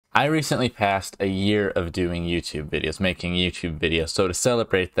I recently passed a year of doing YouTube videos, making YouTube videos. So to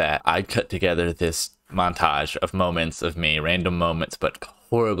celebrate that, I cut together this montage of moments of me, random moments, but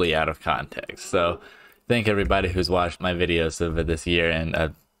horribly out of context. So thank everybody who's watched my videos over this year,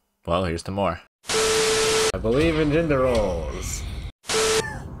 and well, here's to more. I believe in gender roles.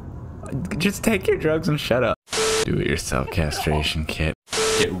 Just take your drugs and shut up. Do it yourself castration kit.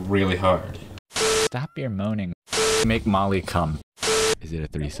 Get really hard. Stop your moaning. Make Molly come. Is it a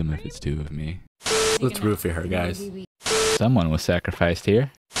threesome if it's two of me? Let's roofie her, guys. Someone was sacrificed here.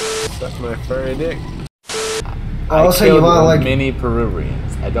 Suck my furry dick. I killed many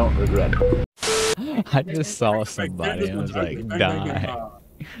Peruvians. I don't regret it. I just saw somebody and was like, die.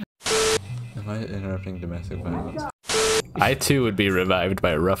 Am I interrupting domestic violence? I too would be revived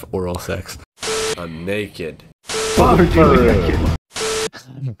by rough oral sex. I'm naked. Fuck Peru.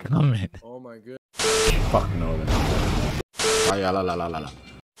 I'm coming. Oh my god. Fuck Northern.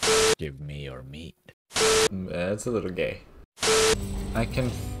 Give me your meat. That's a little gay. I can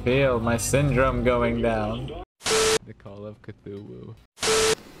feel my syndrome going down. The Call of Cthulhu.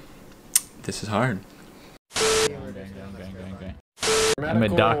 This is hard. I'm a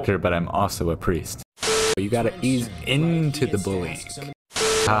doctor, but I'm also a priest. You gotta ease into the bullying.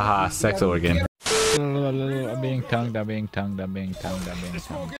 Haha, sex organ. I'm being tongued, I'm being tongued, I'm being tongued, I'm being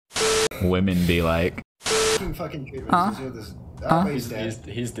tongued. Women be like, He's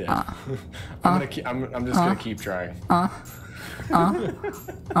dead. I'm just gonna keep trying. Oh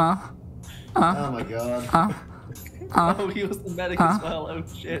my god. Oh, he was the medic as well. Oh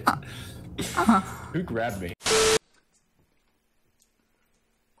shit. Who grabbed me?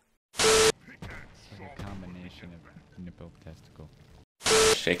 it's like a combination of nipple testicle.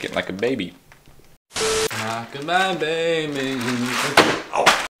 Shake it like a baby. Goodbye, baby. Oh.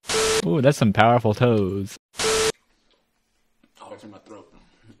 Ooh, that's some powerful toes. Oh, it's in my throat.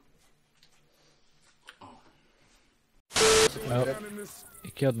 Oh,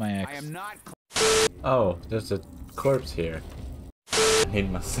 you killed my ex. Oh, there's a corpse here. I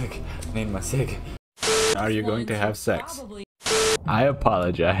need my sick. I need my sick. Are you going to have sex? I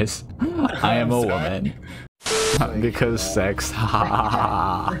apologize. I am a woman. Because sex.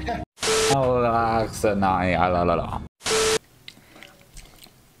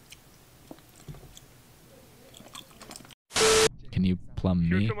 Can you plumb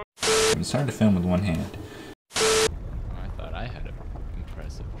me? It's hard to film with one hand. Oh, I thought I had an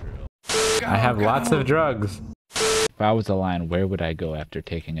impressive drill. I have lots of drugs. If I was a lion, where would I go after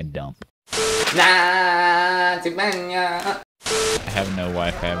taking a dump? I have no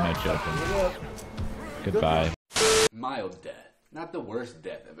wife, I have no children. Goodbye. Mild death. Not the worst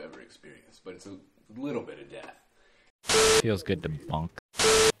death I've ever experienced, but it's a little bit of death. Feels good to bonk.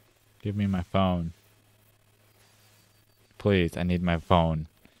 Give me my phone. Please, I need my phone.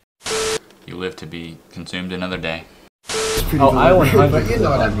 You live to be consumed another day. Oh, I 100%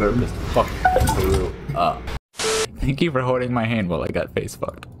 on purpose fuck Peru up. Thank you for holding my hand while I got face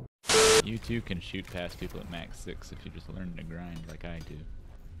fucked. You too can shoot past people at max 6 if you just learn to grind like I do.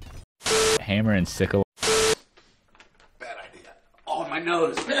 Hammer and sickle. Bad idea. Oh, my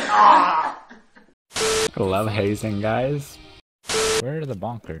nose. I love hazing, guys. Where are the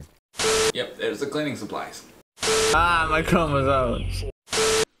bonker? Yep, there's the cleaning supplies. Ah, my chromosomes.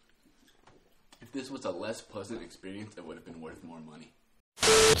 If this was a less pleasant experience, it would have been worth more money.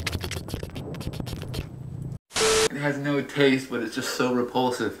 It has no taste, but it's just so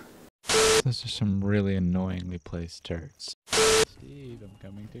repulsive. Those are some really annoyingly placed turds. Steve, I'm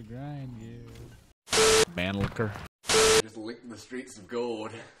coming to grind you. Man looker. Just lick the streets of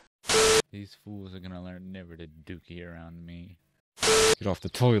gold. These fools are gonna learn never to dookie around me. Get off the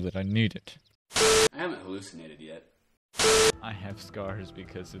toilet, I need it. I haven't hallucinated yet. I have scars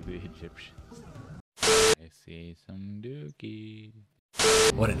because of the Egyptians. I see some dookie.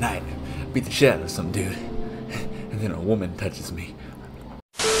 What a night. Beat the shit out of some dude. And then a woman touches me.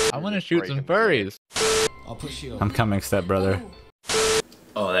 I want to shoot some furries. I'll push you. I'm coming, stepbrother.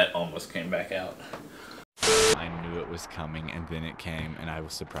 Oh, that almost came back out. I knew it was coming, and then it came, and I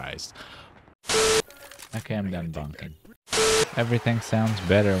was surprised. Okay, I'm done bunking. Everything sounds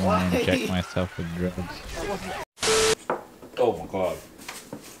better when I inject myself with drugs. Oh my god.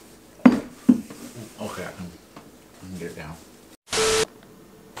 Okay, I can get it down.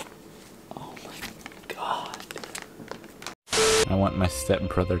 Oh my god. I want my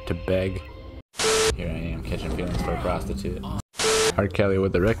stepbrother to beg. Here I am, catching feelings for a prostitute. R. Kelly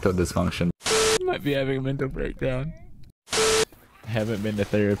with erectile dysfunction. Might be having a mental breakdown. I haven't been to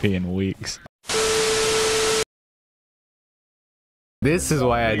therapy in weeks. This is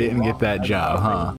why I didn't get that job, huh?